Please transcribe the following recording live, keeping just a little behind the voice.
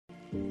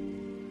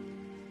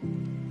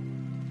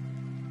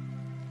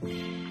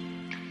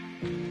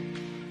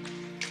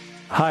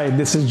Hi,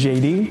 this is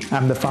JD.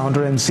 I'm the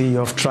founder and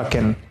CEO of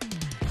Trukkin.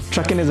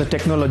 Trukkin is a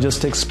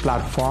technologistics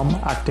platform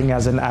acting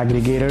as an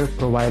aggregator,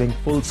 providing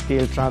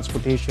full-scale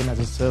transportation as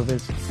a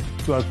service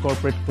to our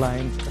corporate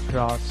clients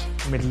across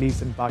Middle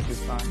East and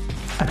Pakistan.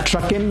 At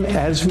Trukkin,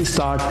 as we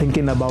start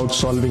thinking about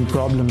solving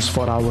problems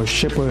for our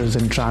shippers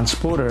and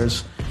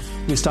transporters,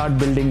 we start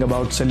building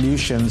about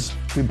solutions.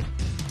 We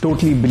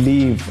totally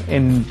believe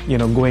in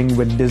going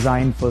with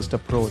design-first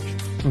approach.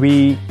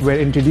 We were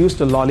introduced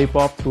to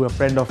Lollipop through a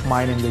friend of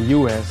mine in the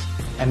US,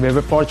 and we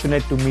were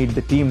fortunate to meet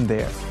the team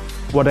there.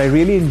 What I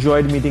really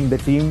enjoyed meeting the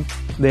team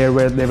there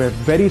were they were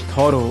very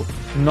thorough,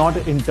 not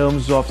in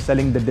terms of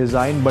selling the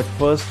design, but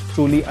first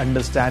truly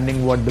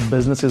understanding what the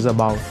business is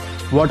about.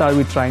 What are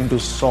we trying to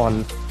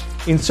solve?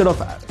 Instead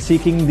of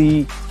seeking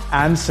the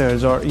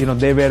answers, or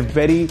they were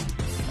very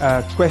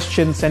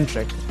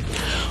question-centric.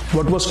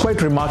 What was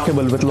quite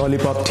remarkable with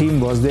Lollipop team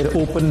was their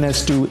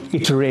openness to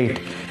iterate.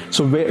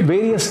 So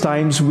various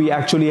times we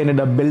actually ended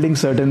up building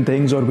certain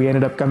things, or we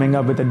ended up coming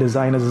up with a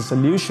design as a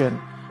solution.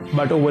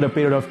 But over a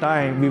period of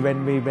time,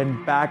 when we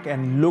went back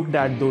and looked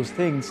at those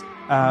things,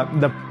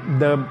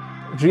 the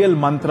real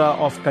mantra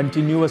of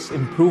continuous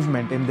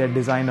improvement in their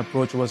design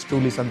approach was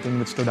truly something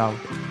that stood out.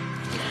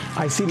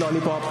 I see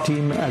Lollipop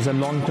team as a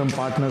long-term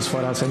partners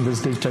for us in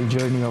this digital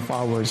journey of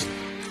ours.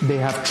 They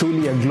have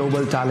truly a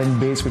global talent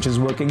base which is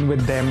working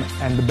with them,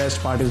 and the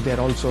best part is they're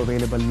also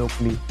available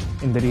locally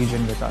in the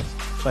region with us.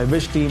 So I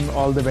wish team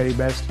all the very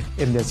best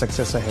in their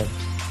success ahead.